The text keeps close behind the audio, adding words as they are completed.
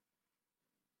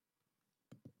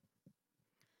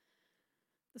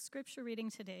scripture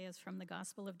reading today is from the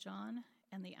Gospel of John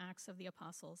and the Acts of the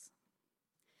Apostles.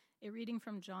 A reading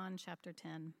from John chapter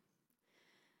 10.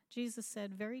 Jesus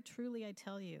said, "Very truly I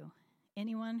tell you,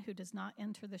 anyone who does not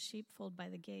enter the sheepfold by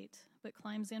the gate, but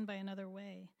climbs in by another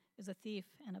way, is a thief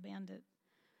and a bandit.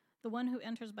 The one who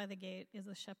enters by the gate is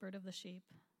the shepherd of the sheep.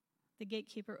 The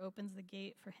gatekeeper opens the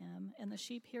gate for him, and the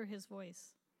sheep hear his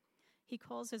voice. He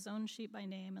calls his own sheep by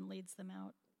name and leads them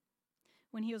out.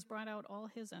 When he has brought out all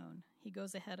his own, he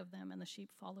goes ahead of them, and the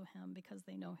sheep follow him because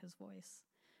they know his voice.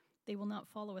 They will not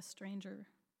follow a stranger,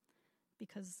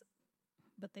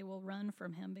 but they will run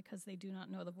from him because they do not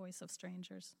know the voice of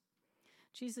strangers."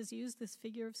 Jesus used this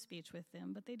figure of speech with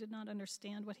them, but they did not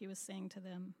understand what he was saying to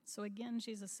them. So again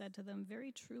Jesus said to them,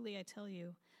 "Very truly I tell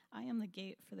you, I am the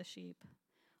gate for the sheep.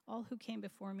 All who came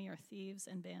before me are thieves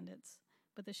and bandits,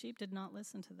 but the sheep did not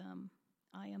listen to them.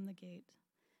 I am the gate.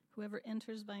 Whoever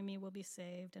enters by me will be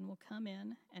saved and will come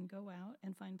in and go out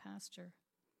and find pasture.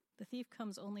 The thief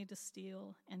comes only to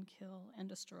steal and kill and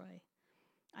destroy.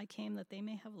 I came that they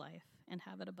may have life and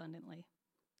have it abundantly.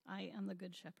 I am the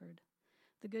good shepherd.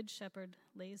 The good shepherd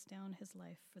lays down his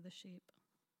life for the sheep."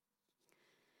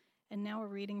 And now a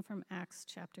reading from Acts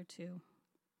chapter 2.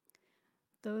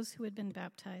 Those who had been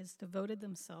baptized devoted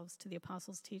themselves to the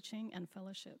apostles' teaching and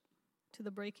fellowship, to the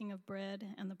breaking of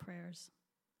bread and the prayers.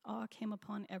 Awe came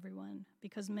upon everyone,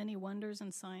 because many wonders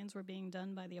and signs were being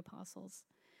done by the apostles.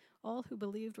 All who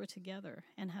believed were together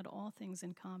and had all things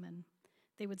in common.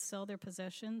 They would sell their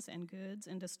possessions and goods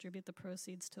and distribute the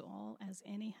proceeds to all as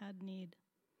any had need.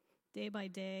 Day by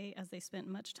day, as they spent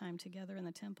much time together in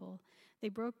the temple, they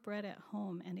broke bread at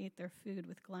home and ate their food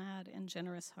with glad and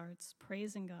generous hearts,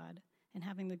 praising God and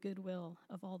having the goodwill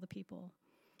of all the people.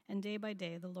 And day by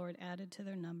day, the Lord added to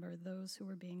their number those who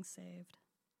were being saved.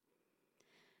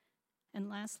 And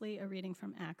lastly, a reading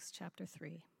from Acts chapter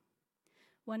 3.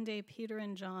 One day, Peter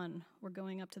and John were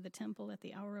going up to the temple at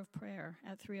the hour of prayer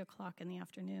at 3:00 in the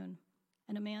afternoon,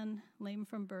 and a man lame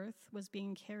from birth was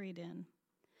being carried in.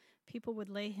 People would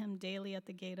lay him daily at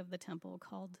the gate of the temple,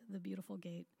 called the Beautiful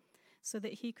Gate, so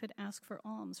that he could ask for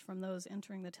alms from those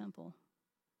entering the temple.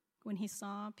 When he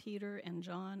saw Peter and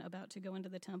John about to go into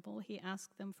the temple, he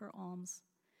asked them for alms.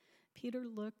 Peter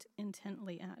looked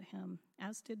intently at him,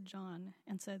 as did John,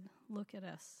 and said, "Look at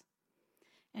us."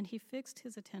 And he fixed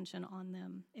his attention on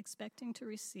them, expecting to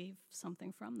receive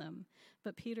something from them.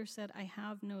 But Peter said, "I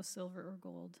have no silver or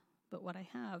gold, but what I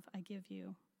have I give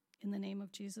you. In the name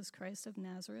of Jesus Christ of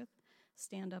Nazareth,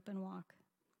 stand up and walk."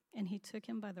 And he took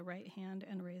him by the right hand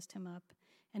and raised him up,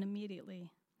 and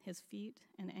immediately his feet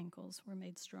and ankles were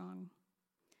made strong.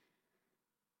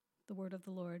 The word of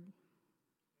the Lord.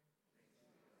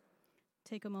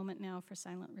 Take a moment now for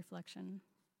silent reflection.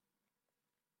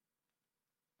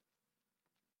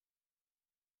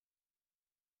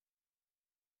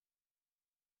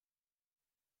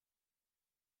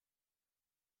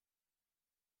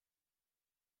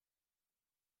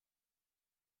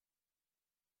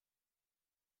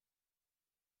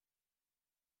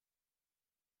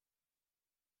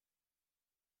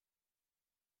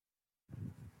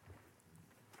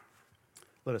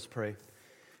 Let us pray.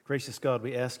 Gracious God,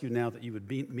 we ask you now that you would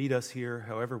meet us here,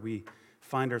 however we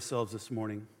find ourselves this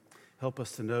morning. Help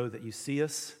us to know that you see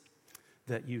us,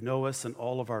 that you know us in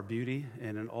all of our beauty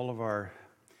and in all of our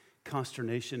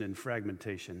consternation and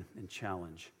fragmentation and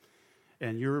challenge.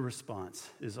 And your response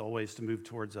is always to move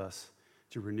towards us,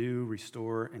 to renew,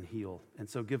 restore, and heal. And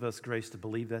so give us grace to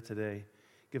believe that today.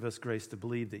 Give us grace to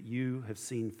believe that you have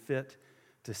seen fit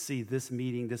to see this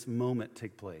meeting, this moment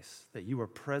take place, that you are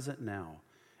present now.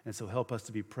 And so help us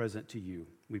to be present to you.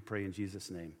 We pray in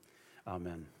Jesus' name.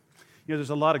 Amen. You know,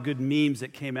 there's a lot of good memes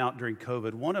that came out during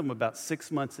COVID. One of them about 6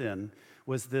 months in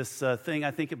was this thing, I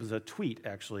think it was a tweet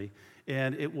actually,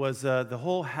 and it was the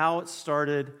whole how it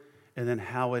started and then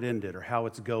how it ended or how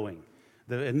it's going.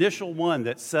 The initial one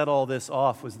that set all this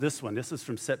off was this one. This is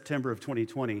from September of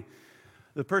 2020.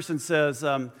 The person says,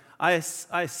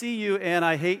 I see you and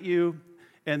I hate you,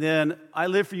 and then I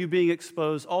live for you being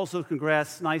exposed. Also,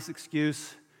 congrats, nice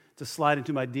excuse to slide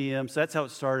into my DMs. So that's how it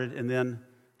started, and then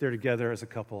they're together as a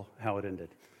couple, how it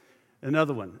ended.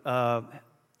 Another one,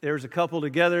 there's a couple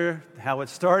together, how it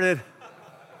started.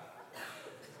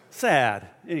 Sad.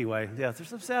 Anyway, yeah, there's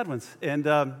some sad ones. And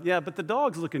but the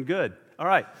dog's looking good. All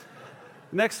right.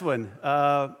 Next one,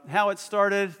 how it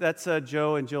started, that's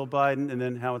Joe and Jill Biden, and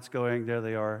then how it's going, there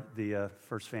they are, the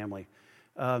first family.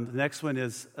 The next one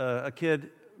is a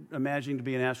kid imagining to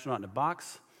be an astronaut in a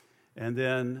box, and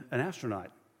then an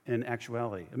astronaut in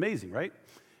actuality. Amazing, right?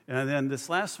 And then this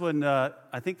last one,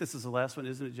 I think this is the last one,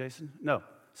 isn't it, Jason? No.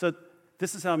 So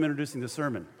this is how I'm introducing the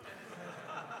sermon.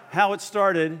 how it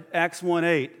started, Acts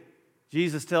 1:8,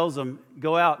 Jesus tells them,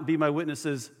 go out and be my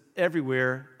witnesses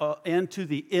everywhere and to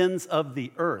the ends of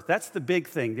the earth. That's the big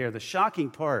thing there. The shocking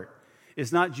part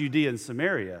is not Judea and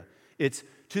Samaria. It's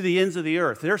to the ends of the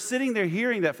earth. They're sitting there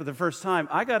hearing that for the first time.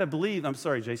 I got to believe, I'm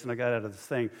sorry, Jason, I got out of this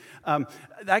thing.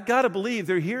 I got to believe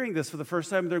they're hearing this for the first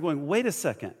time. And they're going, wait a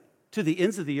second, to the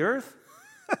ends of the earth?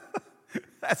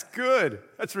 That's good.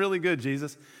 That's really good,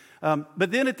 Jesus.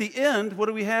 But then at the end, what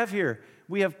do we have here?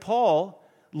 We have Paul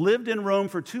lived in Rome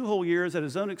for 2 whole years at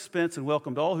his own expense and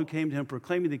welcomed all who came to him,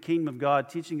 proclaiming the kingdom of God,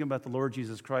 teaching him about the Lord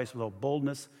Jesus Christ with all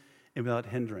boldness and without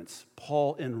hindrance.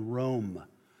 Paul in Rome.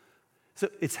 So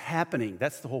it's happening.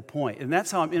 That's the whole point. And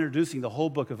that's how I'm introducing the whole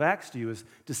book of Acts to you, is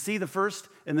to see the first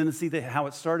and then to see how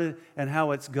it started and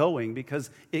how it's going, because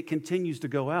it continues to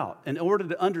go out. In order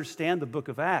to understand the book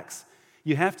of Acts,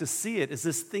 you have to see it as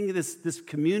this thing, this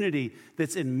community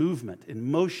that's in movement,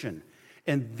 in motion.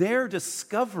 And they're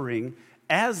discovering,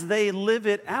 as they live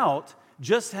it out,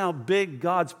 just how big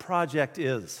God's project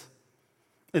is.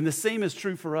 And the same is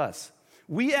true for us.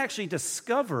 We actually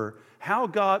discover how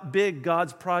big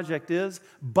God's project is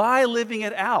by living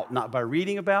it out, not by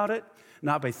reading about it,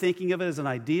 not by thinking of it as an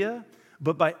idea,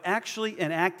 but by actually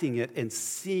enacting it and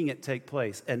seeing it take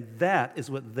place. And that is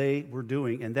what they were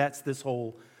doing, and that's this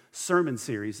whole sermon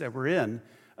series that we're in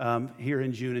here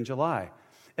in June and July.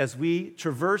 As we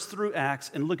traverse through Acts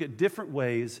and look at different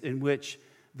ways in which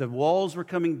the walls were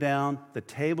coming down, the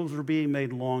tables were being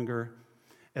made longer,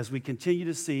 as we continue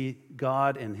to see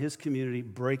God and His community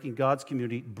God's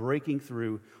community breaking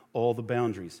through all the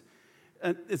boundaries.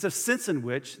 And it's a sense in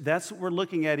which that's what we're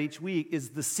looking at each week,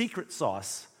 is the secret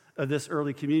sauce of this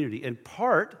early community. And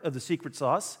part of the secret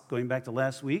sauce, going back to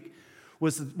last week,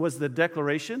 was the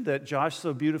declaration that Josh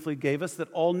so beautifully gave us,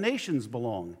 that all nations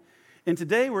belong. And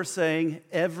today we're saying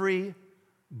every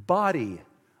body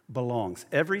belongs.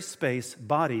 Every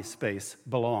body space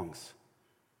belongs.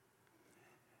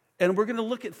 And we're going to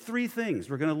look at 3 things.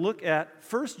 We're going to look at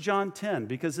 1 John 10,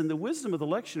 because in the wisdom of the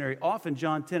lectionary, often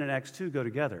John 10 and Acts 2 go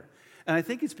together. And I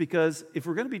think it's because if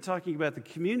we're going to be talking about the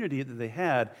community that they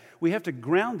had, we have to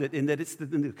ground it in that it's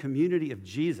in the community of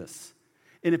Jesus.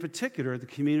 And in particular, the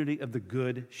community of the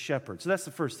Good Shepherd. So that's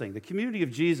the first thing. The community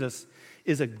of Jesus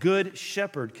is a Good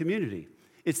Shepherd community.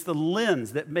 It's the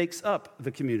lens that makes up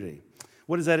the community.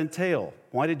 What does that entail?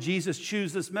 Why did Jesus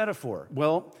choose this metaphor?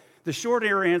 Well, the short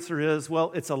answer is,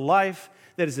 it's a life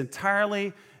that is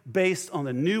entirely based on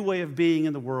the new way of being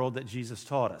in the world that Jesus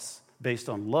taught us, based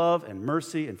on love and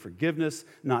mercy and forgiveness,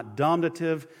 not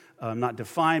dominative, not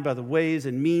defined by the ways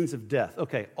and means of death.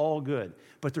 Okay, all good.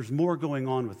 But there's more going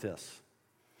on with this.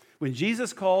 When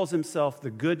Jesus calls himself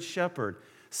the Good Shepherd,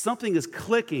 something is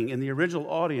clicking in the original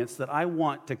audience that I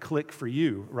want to click for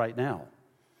you right now.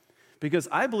 Because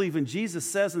I believe when Jesus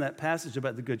says in that passage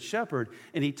about the Good Shepherd,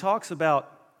 and he talks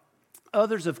about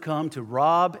others have come to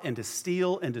rob and to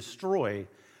steal and destroy,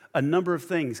 a number of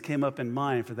things came up in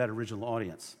mind for that original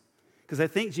audience. Because I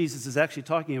think Jesus is actually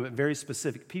talking about very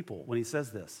specific people when he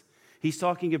says this. He's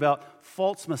talking about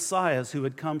false messiahs who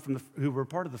had come who were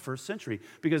part of the first century,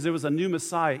 because there was a new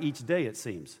Messiah each day, it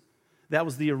seems. That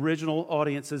was the original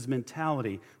audience's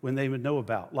mentality when they would know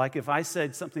about. Like if I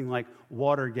said something like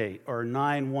Watergate or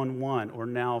 9/11 or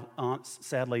now,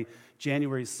 sadly,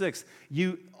 January 6th,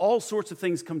 all sorts of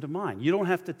things come to mind. You don't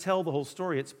have to tell the whole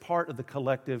story. It's part of the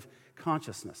collective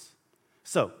consciousness.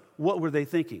 So what were they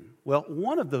thinking? Well,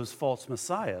 one of those false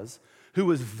messiahs, who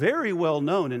was very well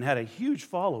known and had a huge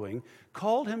following,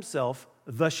 called himself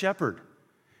the Shepherd.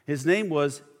 His name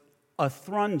was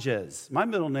Athronges. My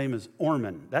middle name is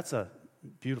Orman. That's a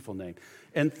beautiful name.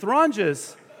 And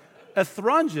Athronges,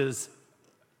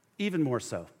 even more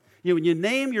so. When you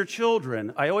name your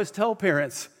children, I always tell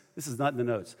parents, this is not in the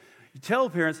notes, you tell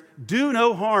parents, do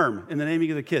no harm in the naming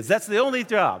of the kids. That's the only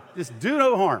job. Just do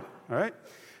no harm, all right?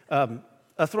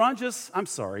 Athronges, I'm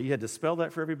sorry, you had to spell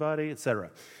that for everybody,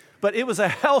 etc. But it was a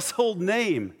household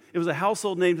name. It was a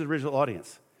household name to the original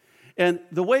audience. And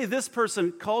the way this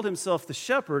person called himself the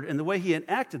shepherd and the way he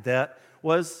enacted that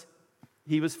was,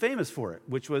 he was famous for it,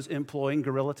 which was employing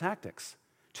guerrilla tactics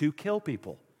to kill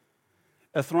people.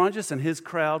 Athronges and his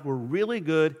crowd were really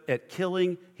good at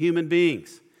killing human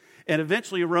beings. And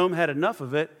eventually Rome had enough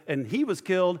of it, and he was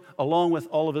killed along with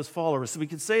all of his followers. So we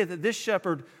could say that this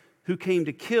shepherd who came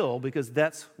to kill, because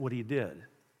that's what he did.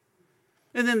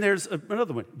 And then there's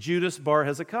another one, Judas Bar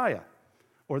Hezekiah,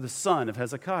 or the son of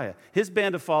Hezekiah. His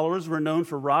band of followers were known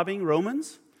for robbing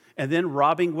Romans and then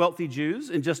robbing wealthy Jews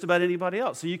and just about anybody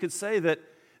else. So you could say that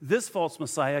this false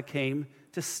Messiah came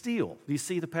to steal. Do you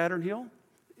see the pattern here?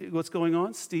 What's going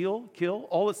on? Steal, kill.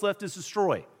 All that's left is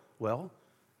destroy. Well,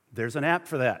 there's an app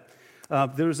for that.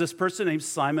 There was this person named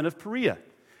Simon of Perea,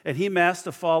 and he amassed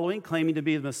a following claiming to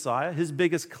be the Messiah. His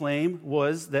biggest claim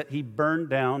was that he burned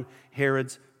down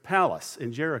Herod's palace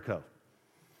in Jericho.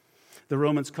 The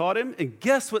Romans caught him, and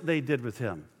guess what they did with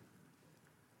him?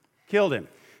 Killed him,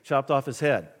 chopped off his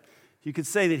head. You could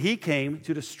say that he came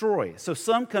to destroy. So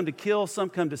some come to kill, some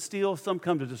come to steal, some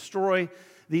come to destroy.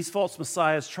 These false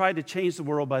messiahs tried to change the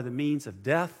world by the means of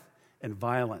death and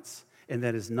violence, and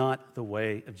that is not the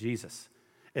way of Jesus.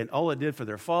 And all it did for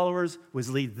their followers was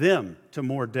lead them to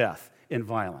more death and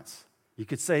violence. You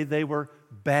could say they were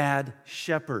bad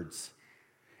shepherds.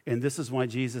 And this is why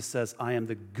Jesus says, I am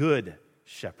the good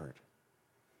shepherd.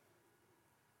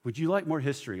 Would you like more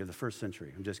history of the first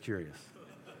century? I'm just curious.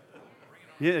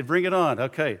 Yeah, bring it on.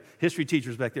 Okay. History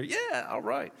teachers back there. Yeah, all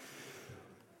right.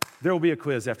 There will be a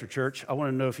quiz after church. I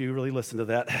want to know if you really listen to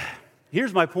that.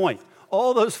 Here's my point.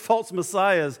 All those false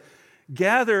messiahs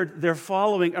gathered their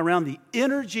following around the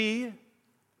energy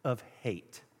of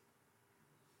hate.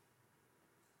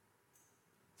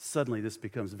 Suddenly, this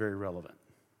becomes very relevant.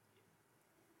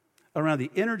 Around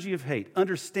the energy of hate,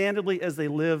 understandably, as they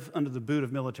live under the boot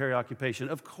of military occupation.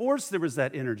 Of course, there was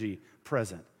that energy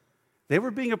present. They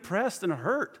were being oppressed and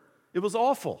hurt. It was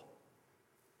awful.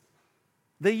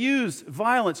 They used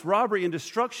violence, robbery, and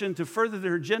destruction to further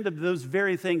their agenda. Those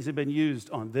very things have been used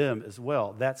on them as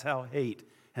well. That's how hate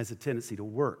has a tendency to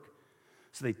work.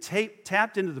 So they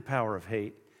tapped into the power of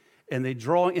hate, and they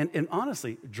draw, and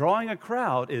honestly, drawing a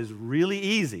crowd is really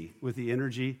easy with the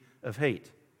energy of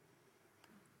hate.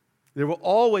 There will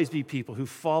always be people who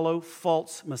follow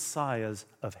false messiahs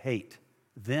of hate,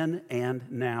 then and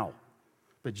now.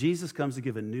 But Jesus comes to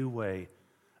give a new way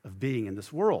of being in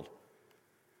this world.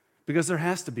 Because there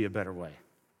has to be a better way.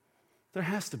 There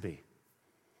has to be.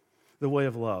 The way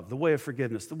of love, the way of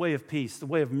forgiveness, the way of peace, the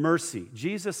way of mercy.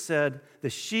 Jesus said, the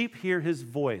sheep hear his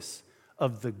voice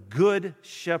of the good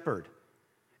shepherd.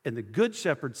 And the good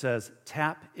shepherd says,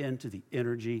 tap into the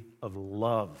energy of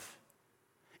love.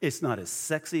 It's not as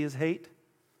sexy as hate.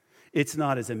 It's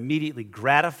not as immediately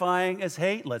gratifying as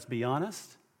hate, let's be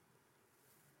honest.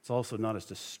 It's also not as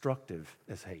destructive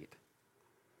as hate.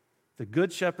 The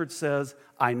good shepherd says,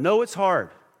 I know it's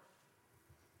hard,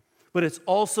 but it's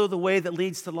also the way that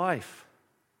leads to life.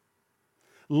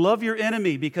 Love your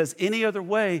enemy, because any other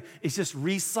way is just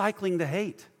recycling the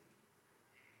hate.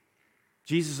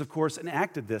 Jesus, of course,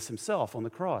 enacted this himself on the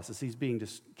cross as he's being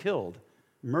killed,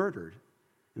 murdered,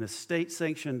 in a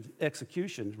state-sanctioned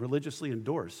execution, religiously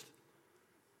endorsed.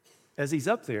 As he's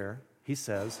up there, he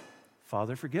says,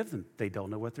 Father, forgive them. They don't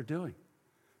know what they're doing.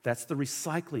 That's the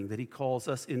recycling that he calls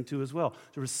us into as well,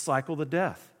 to recycle the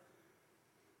death.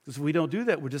 Because if we don't do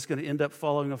that, we're just going to end up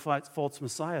following a false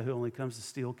messiah who only comes to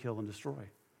steal, kill, and destroy.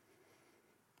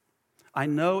 I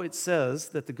know it says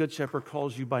that the good shepherd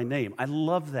calls you by name. I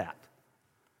love that.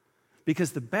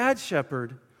 Because the bad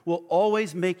shepherd will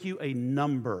always make you a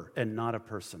number and not a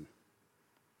person.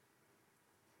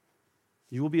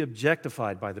 You will be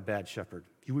objectified by the bad shepherd.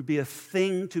 You would be a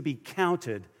thing to be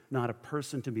counted, not a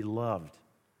person to be loved.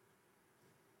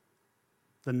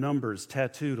 The numbers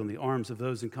tattooed on the arms of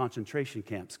those in concentration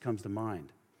camps comes to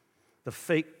mind.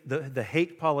 The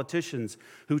hate politicians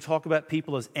who talk about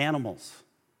people as animals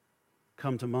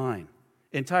come to mind.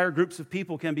 Entire groups of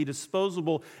people can be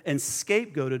disposable and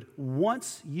scapegoated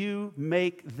once you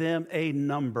make them a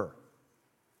number.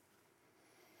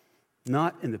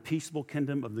 Not in the peaceable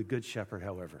kingdom of the Good Shepherd,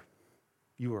 however.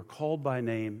 You are called by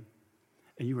name,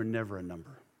 and you are never a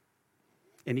number.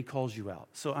 And he calls you out.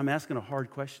 So I'm asking a hard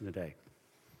question today.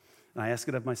 And I ask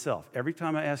it of myself. Every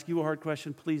time I ask you a hard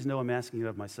question, please know I'm asking it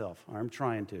of myself. Or I'm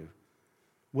trying to.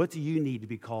 What do you need to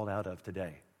be called out of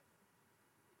today?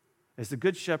 As the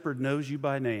Good Shepherd knows you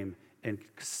by name and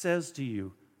says to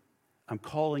you, I'm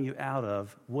calling you out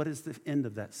of, what is the end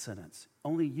of that sentence?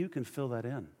 Only you can fill that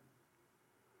in.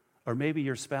 Or maybe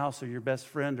your spouse or your best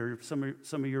friend or some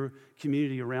of your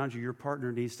community around you, your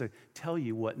partner needs to tell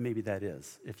you what maybe that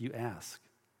is if you ask.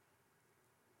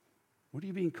 What are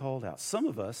you being called out? Some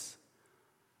of us,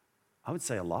 I would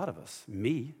say a lot of us,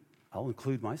 me, I'll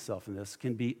include myself in this,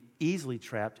 can be easily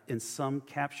trapped in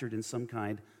captured in some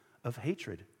kind of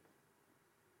hatred.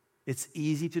 It's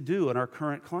easy to do in our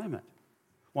current climate.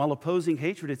 While opposing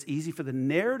hatred, it's easy for the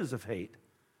narratives of hate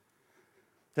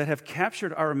that have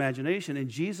captured our imagination, and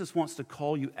Jesus wants to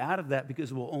call you out of that because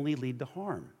it will only lead to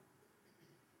harm.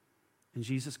 And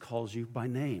Jesus calls you by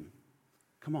name.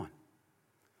 Come on.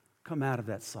 Come out of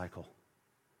that cycle.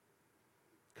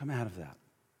 Come out of that.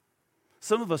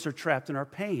 Some of us are trapped in our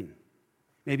pain.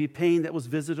 Maybe pain that was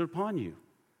visited upon you.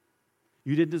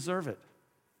 You didn't deserve it.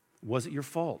 Was it your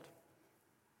fault?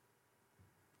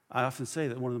 I often say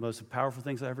that one of the most powerful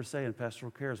things I ever say in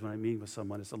pastoral care is when I'm meeting with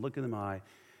someone is to look in the eye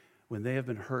when they have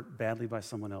been hurt badly by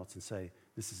someone else and say,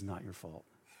 this is not your fault.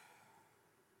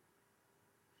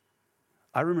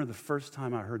 I remember the first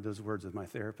time I heard those words of my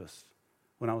therapist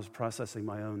when I was processing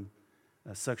my own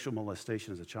sexual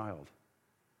molestation as a child.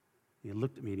 He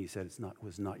looked at me and he said, it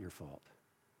was not your fault.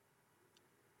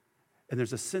 And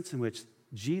there's a sense in which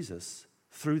Jesus,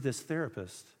 through this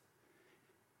therapist,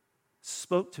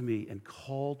 spoke to me and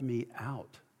called me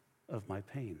out of my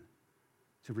pain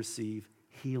to receive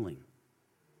healing.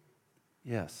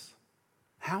 Yes.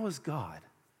 How is God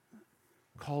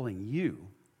calling you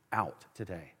out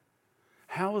today?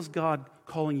 How is God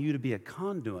calling you to be a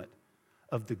conduit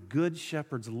of the Good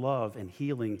Shepherd's love and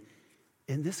healing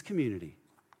in this community,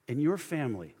 in your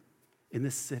family, in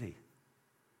this city?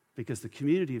 Because the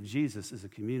community of Jesus is a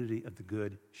community of the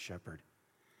Good Shepherd,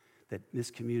 that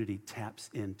this community taps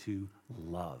into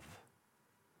love.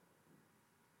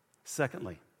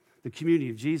 Secondly, the community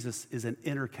of Jesus is an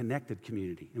interconnected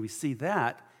community. And we see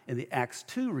that in the Acts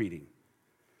 2 reading,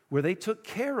 where they took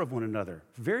care of one another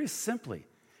very simply.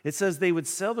 It says they would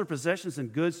sell their possessions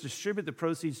and goods, distribute the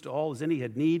proceeds to all as any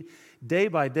had need. Day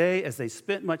by day, as they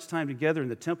spent much time together in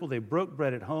the temple, they broke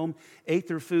bread at home, ate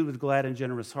their food with glad and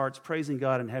generous hearts, praising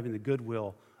God and having the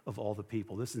goodwill of all the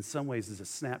people. This, in some ways, is a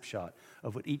snapshot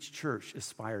of what each church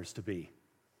aspires to be.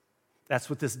 That's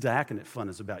what this diaconate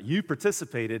fund is about. You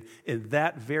participated in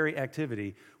that very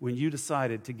activity when you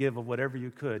decided to give of whatever you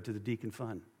could to the deacon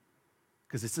fund.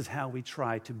 Because this is how we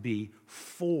try to be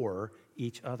for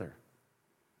each other.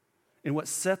 And what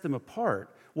set them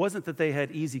apart wasn't that they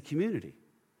had easy community.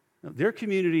 No, their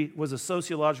community was a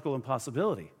sociological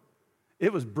impossibility.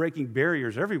 It was breaking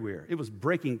barriers everywhere. It was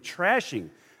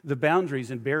trashing the boundaries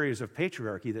and barriers of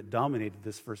patriarchy that dominated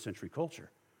this first century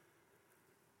culture.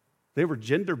 They were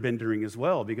gender bendering as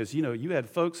well, because, you had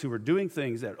folks who were doing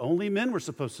things that only men were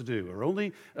supposed to do, or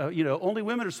only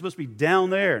women are supposed to be down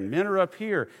there and men are up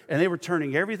here. And they were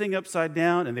turning everything upside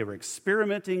down and they were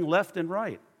experimenting left and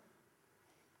right.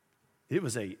 It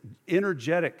was an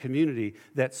energetic community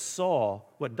that saw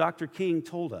what Dr. King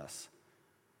told us,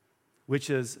 which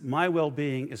is my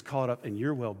well-being is caught up in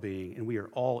your well-being, and we are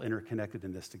all interconnected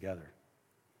in this together.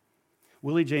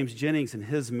 Willie James Jennings, in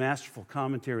his masterful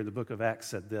commentary in the book of Acts,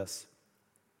 said this: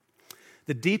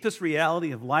 the deepest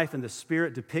reality of life in the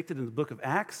Spirit depicted in the book of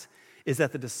Acts is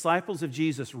that the disciples of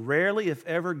Jesus rarely, if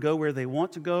ever, go where they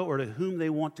want to go or to whom they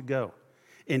want to go.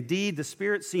 Indeed, the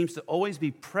Spirit seems to always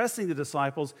be pressing the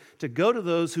disciples to go to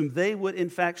those whom they would, in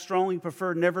fact, strongly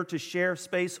prefer never to share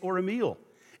space or a meal,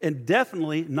 and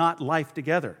definitely not life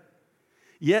together.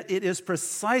 Yet it is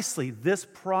precisely this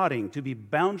prodding to be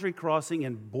boundary crossing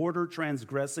and border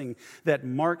transgressing that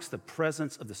marks the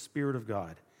presence of the Spirit of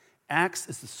God. Acts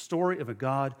is the story of a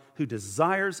God who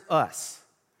desires us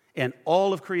and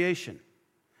all of creation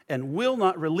and will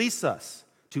not release us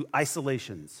to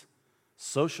isolations,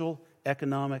 social,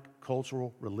 economic,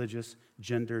 cultural, religious,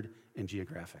 gendered, and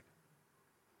geographic.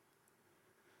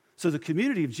 So the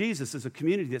community of Jesus is a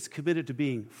community that's committed to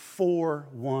being for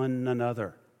one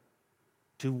another,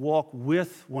 to walk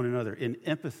with one another in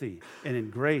empathy and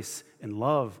in grace and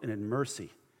love and in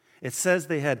mercy. It says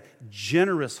they had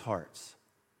generous hearts,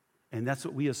 and that's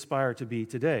what we aspire to be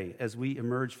today as we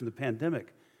emerge from the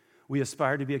pandemic. We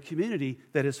aspire to be a community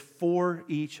that is for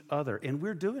each other, and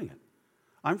we're doing it.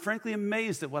 I'm frankly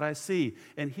amazed at what I see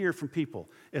and hear from people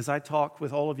as I talk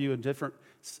with all of you in different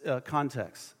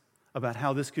contexts about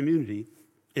how this community,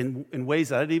 in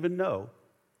ways I didn't even know,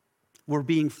 we're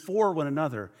being for one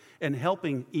another and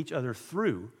helping each other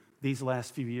through these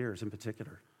last few years in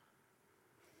particular.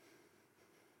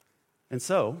 And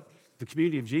so, the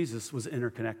community of Jesus was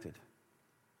interconnected.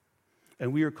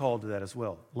 And we are called to that as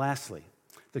well. Lastly,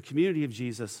 the community of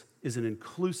Jesus is an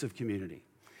inclusive community.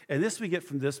 And this we get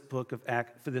from this book of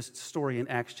Acts, for this story in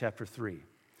Acts chapter 3.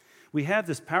 We have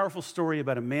this powerful story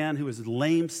about a man who is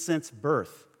lame since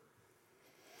birth.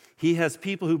 He has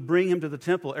people who bring him to the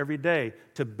temple every day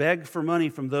to beg for money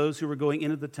from those who are going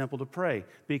into the temple to pray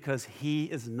because he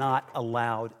is not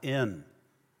allowed in.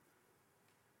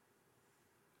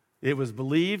 It was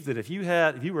believed that if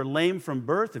you were lame from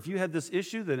birth, if you had this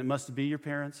issue, then it must be your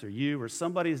parents or you or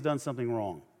somebody has done something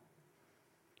wrong.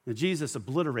 And Jesus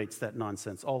obliterates that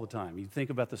nonsense all the time. You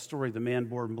think about the story of the man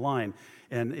born blind,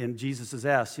 and Jesus is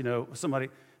asked, somebody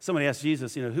asked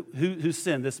Jesus, who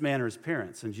sinned, this man or his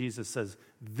parents? And Jesus says,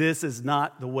 this is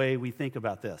not the way we think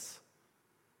about this.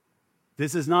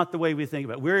 This is not the way we think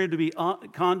about it. We're to be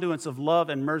conduits of love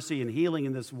and mercy and healing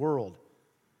in this world.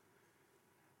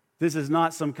 This is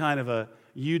not some kind of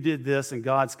you did this and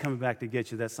God's coming back to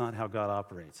get you. That's not how God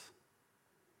operates.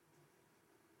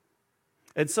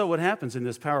 And so what happens in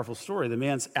this powerful story, the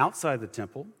man's outside the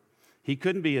temple. He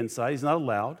couldn't be inside. He's not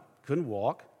allowed. Couldn't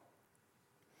walk.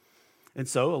 And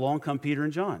so along come Peter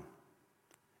and John.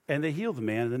 And they heal the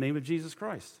man in the name of Jesus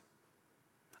Christ.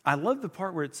 I love the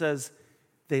part where it says,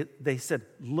 they said,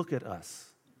 look at us.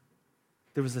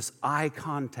 There was this eye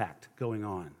contact going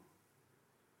on.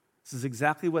 This is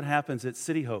exactly what happens at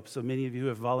City Hope. So many of you who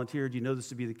have volunteered, you know this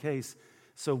to be the case.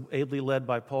 So ably led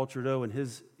by Paul Trudeau and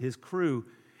his crew.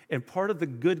 And part of the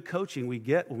good coaching we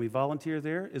get when we volunteer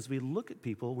there is we look at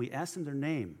people, we ask them their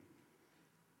name.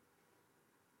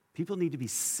 People need to be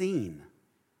seen.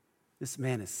 This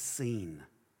man is seen.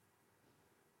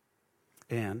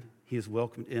 And he is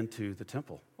welcomed into the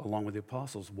temple along with the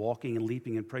apostles, walking and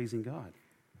leaping and praising God.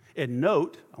 And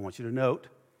note, I want you to note,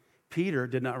 Peter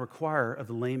did not require of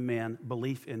the lame man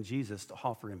belief in Jesus to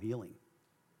offer him healing.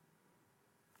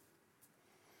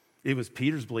 It was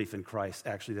Peter's belief in Christ,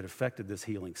 actually, that affected this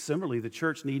healing. Similarly, the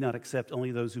church need not accept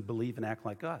only those who believe and act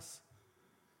like us.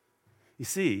 You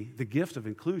see, the gift of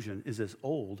inclusion is as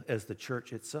old as the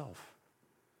church itself.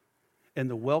 And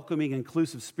the welcoming,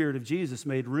 inclusive spirit of Jesus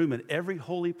made room in every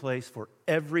holy place for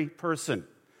every person.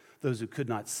 Those who could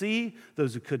not see,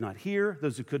 those who could not hear,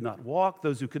 those who could not walk,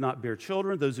 those who could not bear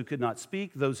children, those who could not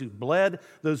speak, those who bled,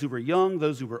 those who were young,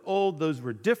 those who were old, those who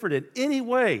were different in any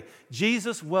way.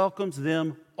 Jesus welcomes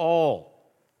them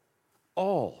all.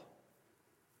 All.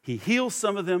 He heals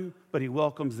some of them, but he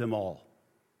welcomes them all.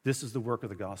 This is the work of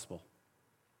the gospel.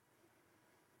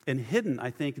 And hidden,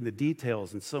 I think, in the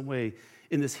details in some way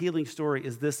in this healing story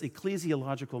is this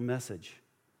ecclesiological message.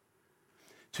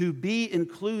 To be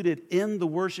included in the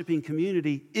worshiping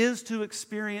community is to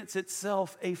experience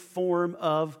itself a form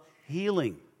of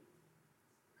healing.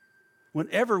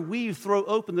 Whenever we throw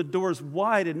open the doors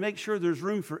wide and make sure there's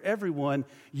room for everyone,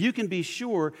 you can be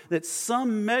sure that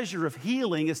some measure of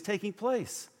healing is taking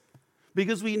place.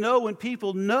 Because we know when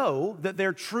people know that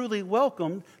they're truly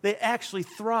welcomed, they actually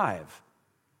thrive.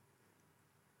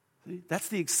 See? That's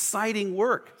the exciting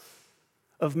work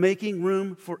of making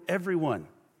room for everyone.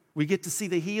 We get to see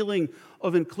the healing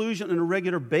of inclusion on a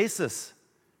regular basis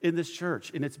in this church,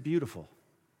 and it's beautiful.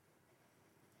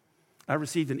 I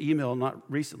received an email not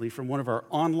recently from one of our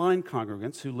online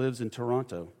congregants who lives in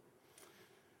Toronto.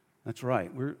 That's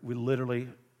right.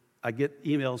 I get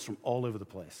emails from all over the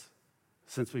place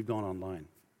since we've gone online.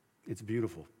 It's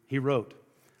beautiful. He wrote,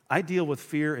 I deal with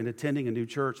fear in attending a new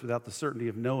church without the certainty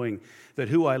of knowing that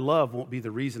who I love won't be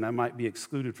the reason I might be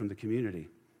excluded from the community.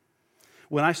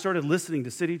 When I started listening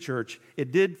to City Church,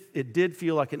 it did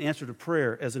feel like an answer to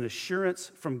prayer, as an assurance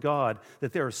from God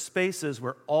that there are spaces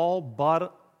where all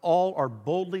are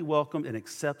boldly welcomed and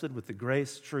accepted with the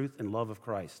grace, truth, and love of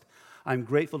Christ. I'm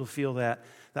grateful to feel that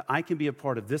I can be a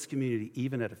part of this community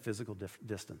even at a physical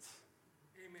distance.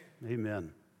 Amen.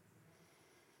 Amen.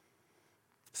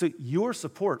 So your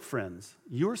support, friends,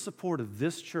 your support of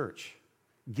this church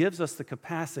gives us the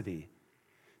capacity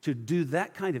to do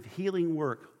that kind of healing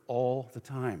work all the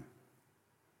time.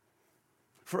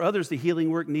 For others, the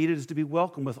healing work needed is to be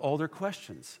welcomed with all their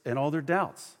questions and all their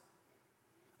doubts.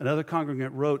 Another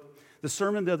congregant wrote, the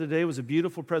sermon the other day was a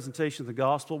beautiful presentation of the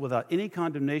gospel without any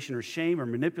condemnation or shame or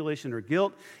manipulation or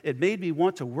guilt. It made me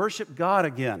want to worship God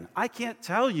again. I can't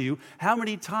tell you how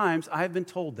many times I've been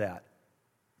told that.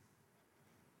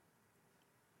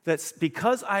 That's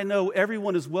because I know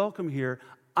everyone is welcome here,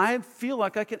 I feel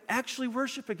like I can actually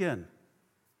worship again.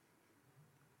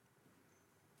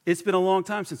 It's been a long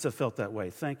time since I felt that way.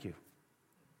 Thank you.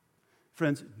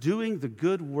 Friends, doing the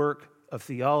good work of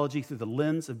theology through the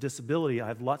lens of disability, I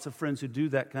have lots of friends who do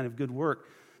that kind of good work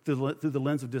through the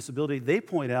lens of disability. They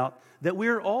point out that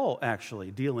we're all actually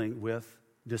dealing with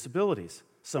disabilities.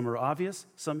 Some are obvious,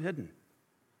 some hidden.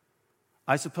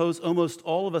 I suppose almost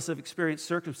all of us have experienced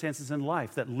circumstances in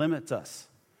life that limit us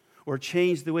or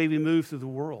change the way we move through the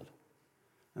world.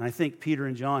 And I think Peter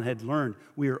and John had learned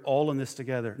we are all in this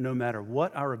together, no matter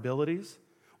what our abilities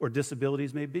or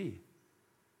disabilities may be.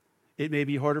 It may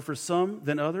be harder for some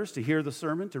than others to hear the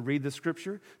sermon, to read the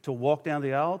scripture, to walk down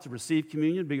the aisle, to receive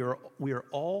communion. We are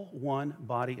all one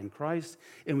body in Christ,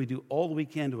 and we do all we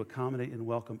can to accommodate and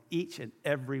welcome each and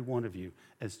every one of you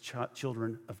as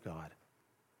children of God.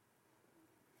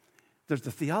 The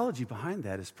theology behind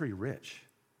that is pretty rich.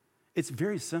 It's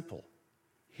very simple.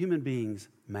 Human beings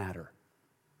matter.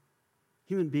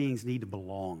 Human beings need to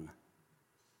belong.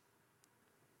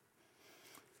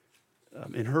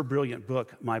 In her brilliant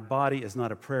book, My Body is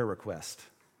Not a Prayer Request.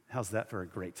 How's that for a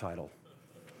great title?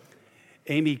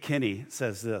 Amy Kinney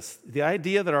says this, the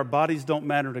idea that our bodies don't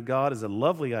matter to God is a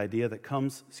lovely idea that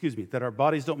comes, that our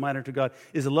bodies don't matter to God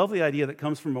is a lovely idea that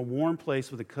comes from a warm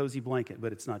place with a cozy blanket,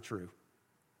 but it's not true.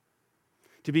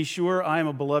 To be sure, I am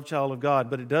a beloved child of God,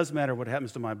 but it does matter what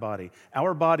happens to my body.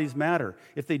 Our bodies matter.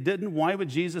 If they didn't, why would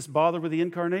Jesus bother with the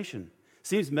incarnation?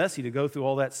 Seems messy to go through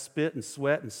all that spit and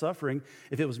sweat and suffering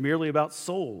if it was merely about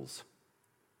souls.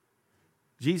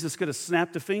 Jesus could have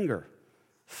snapped a finger,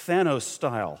 Thanos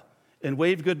style, and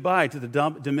waved goodbye to the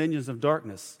dominions of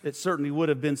darkness. It certainly would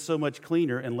have been so much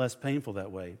cleaner and less painful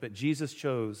that way. But Jesus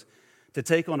chose to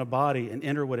take on a body and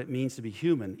enter what it means to be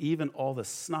human, even all the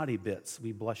snotty bits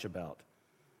we blush about.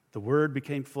 The Word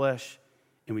became flesh,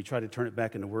 and we try to turn it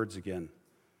back into words again.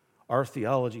 Our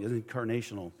theology is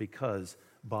incarnational because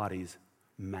bodies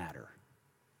matter.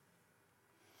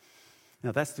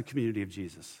 Now, that's the community of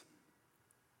Jesus.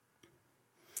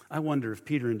 I wonder if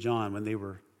Peter and John, when they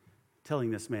were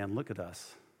telling this man, look at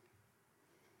us,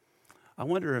 I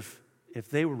wonder if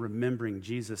they were remembering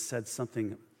Jesus said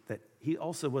something that he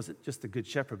also wasn't just the good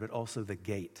shepherd, but also the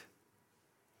gate.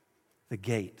 The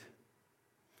gate.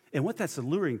 And what that's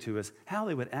alluring to is how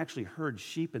they would actually herd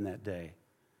sheep in that day.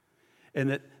 And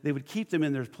that they would keep them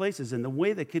in their places. And the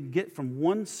way they could get from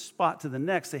one spot to the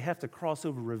next, they have to cross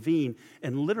over a ravine.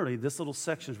 And literally, this little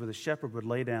section is where the shepherd would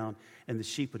lay down and the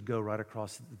sheep would go right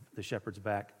across the shepherd's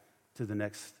back to the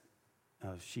next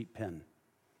sheep pen.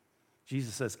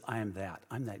 Jesus says, I am that.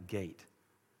 I'm that gate.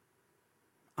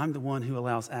 I'm the one who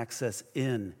allows access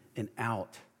in and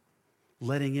out.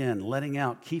 Letting in, letting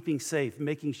out, keeping safe,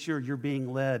 making sure you're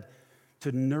being led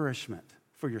to nourishment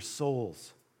for your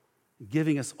souls,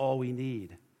 giving us all we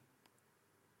need.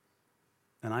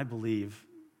 And I believe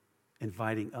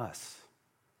inviting us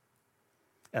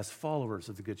as followers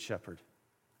of the Good Shepherd,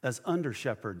 as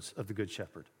under-shepherds of the Good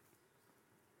Shepherd,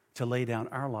 to lay down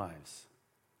our lives,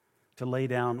 to lay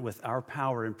down with our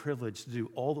power and privilege to do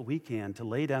all that we can, to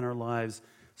lay down our lives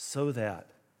so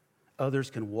that others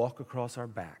can walk across our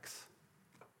backs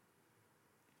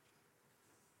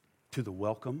to the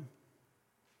welcome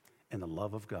and the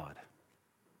love of God.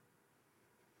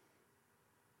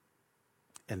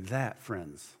 And that,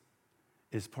 friends,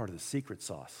 is part of the secret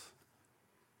sauce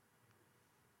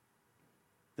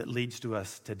that leads to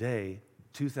us today,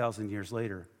 2,000 years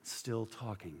later, still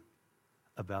talking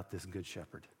about this Good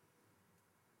Shepherd.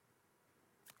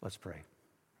 Let's pray.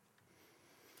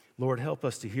 Lord, help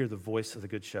us to hear the voice of the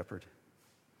Good Shepherd.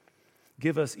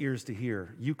 Give us ears to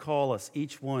hear. You call us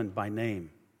each one by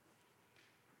name.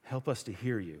 Help us to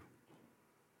hear you.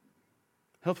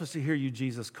 Help us to hear you,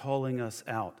 Jesus, calling us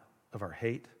out of our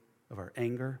hate, of our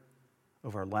anger,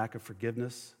 of our lack of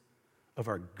forgiveness, of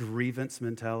our grievance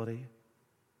mentality,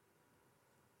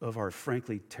 of our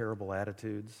frankly terrible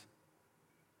attitudes,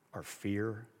 our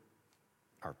fear,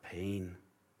 our pain,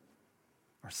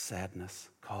 our sadness.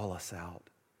 Call us out.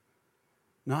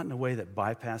 Not in a way that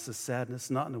bypasses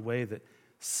sadness, not in a way that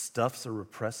stuffs or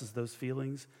represses those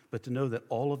feelings, but to know that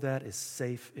all of that is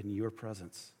safe in your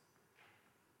presence.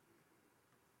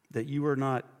 That you are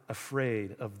not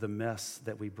afraid of the mess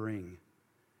that we bring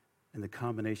and the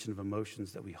combination of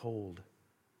emotions that we hold.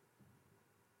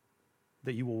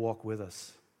 That you will walk with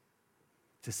us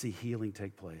to see healing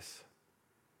take place.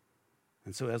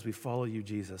 And so as we follow you,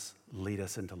 Jesus, lead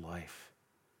us into life,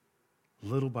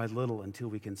 little by little, until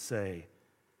we can say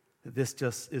that this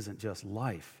just isn't just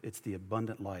life, it's the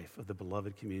abundant life of the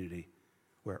beloved community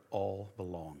where all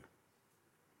belong.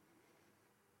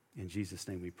 In Jesus'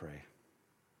 name we pray.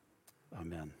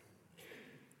 Amen.